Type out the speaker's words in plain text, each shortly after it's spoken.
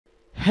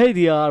Hey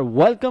there,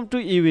 welcome to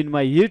you in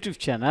my YouTube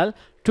channel.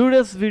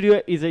 Today's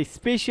video is a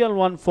special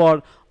one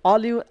for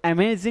all you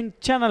amazing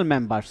channel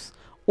members.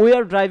 We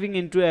are diving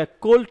into a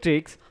cool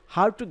tricks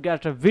how to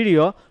get a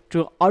video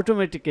to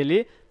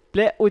automatically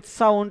play with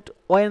sound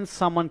when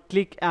someone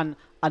click an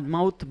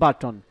unmute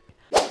button.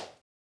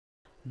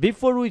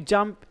 Before we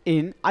jump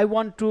in, I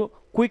want to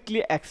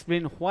quickly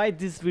explain why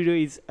this video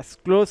is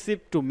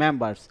exclusive to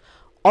members.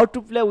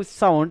 Autoplay with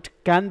sound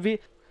can be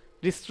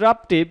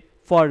disruptive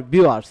for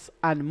viewers,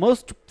 and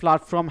most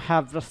platforms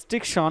have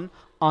restriction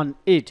on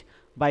it.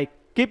 By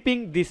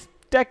keeping these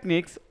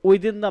techniques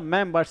within the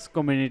members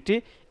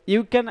community,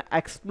 you can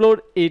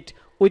explore it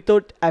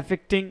without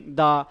affecting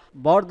the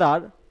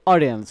broader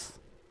audience.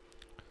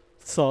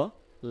 So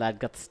let's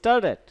get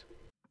started.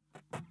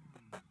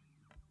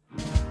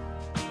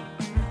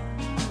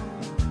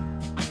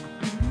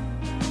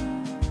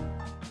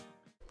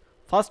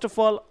 First of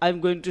all,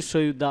 I'm going to show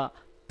you the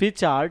P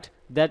chart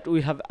that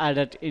we have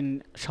added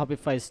in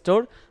Shopify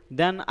store.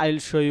 Then I'll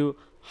show you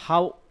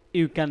how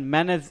you can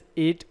manage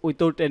it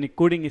without any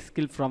coding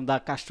skill from the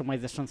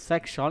customization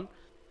section.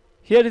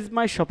 Here is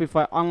my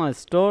Shopify online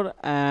store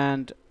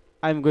and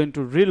I'm going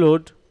to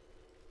reload.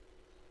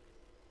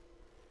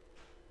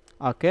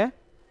 Okay,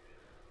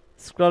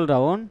 scroll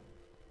down.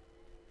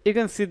 You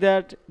can see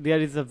that there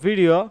is a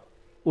video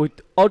with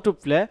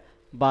autoplay,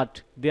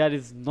 but there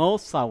is no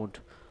sound.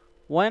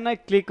 When I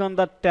click on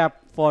the tab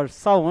for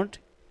sound,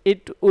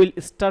 it will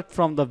start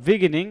from the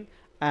beginning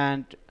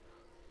and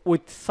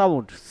with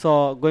sound.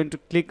 So going to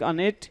click on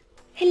it.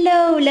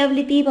 Hello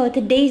lovely people,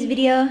 today's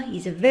video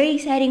is a very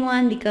exciting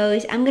one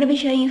because I'm going to be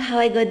showing you how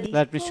I got this.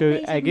 Let me show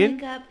you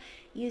again.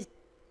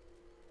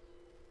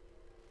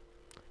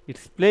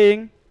 It's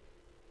playing,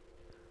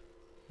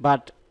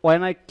 but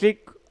when I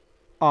click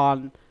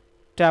on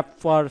tab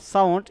for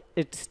sound,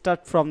 it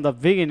starts from the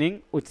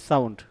beginning with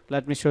sound.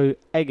 Let me show you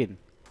again.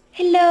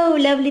 Hello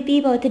lovely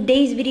people,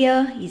 today's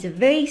video is a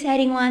very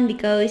exciting one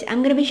because I'm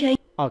going to be showing.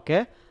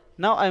 Okay,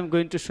 now I'm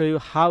going to show you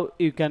how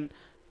you can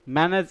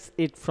manage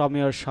it from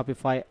your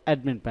Shopify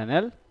admin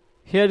panel.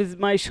 Here is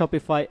my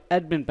Shopify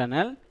admin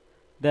panel.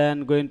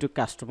 Then going to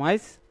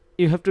customize.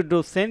 You have to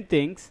do same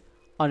things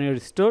on your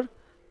store.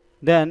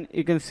 Then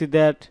you can see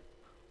that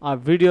our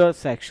video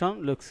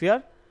section looks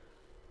here.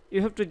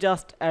 You have to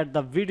just add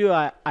the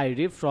video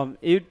ID from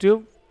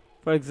YouTube.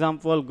 For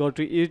example, go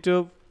to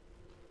YouTube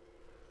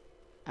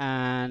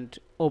and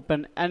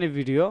open any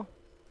video.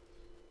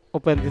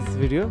 Open this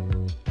video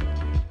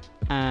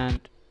and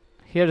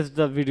here is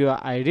the video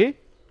ID.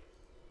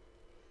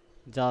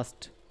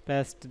 Just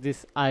paste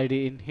this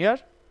ID in here.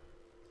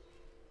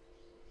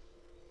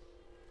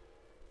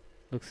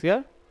 Looks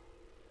here.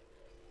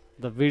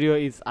 The video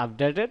is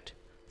updated.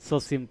 So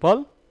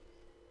simple.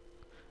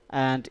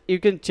 And you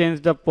can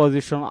change the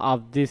position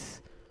of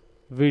this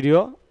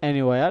video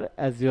anywhere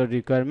as your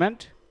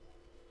requirement.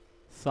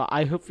 So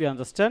I hope you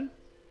understand.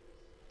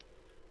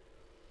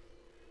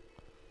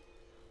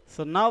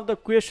 So now the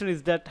question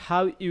is that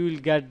how you will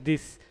get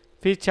this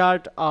P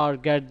chart or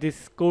get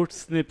this code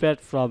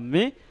snippet from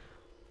me.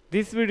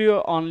 This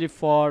video only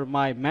for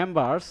my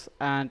members,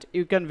 and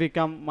you can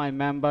become my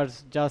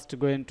members just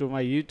go into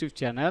my YouTube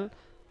channel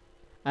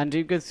and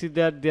you can see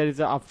that there is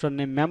an option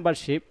named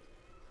membership.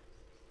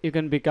 You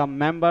can become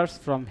members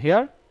from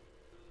here.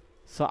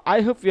 So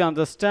I hope you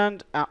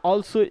understand.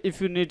 Also,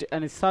 if you need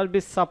any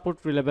service support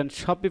relevant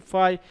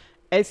Shopify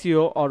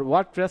SEO or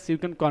WordPress, you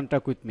can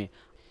contact with me.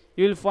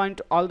 You will find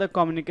all the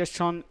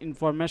communication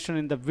information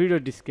in the video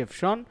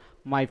description,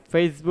 my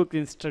Facebook,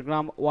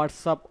 Instagram,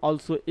 WhatsApp,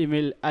 also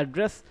email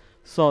address.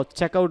 So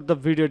check out the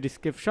video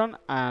description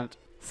and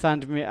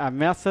send me a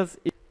message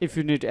if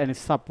you need any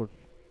support.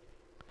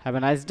 Have a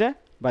nice day.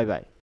 Bye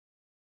bye.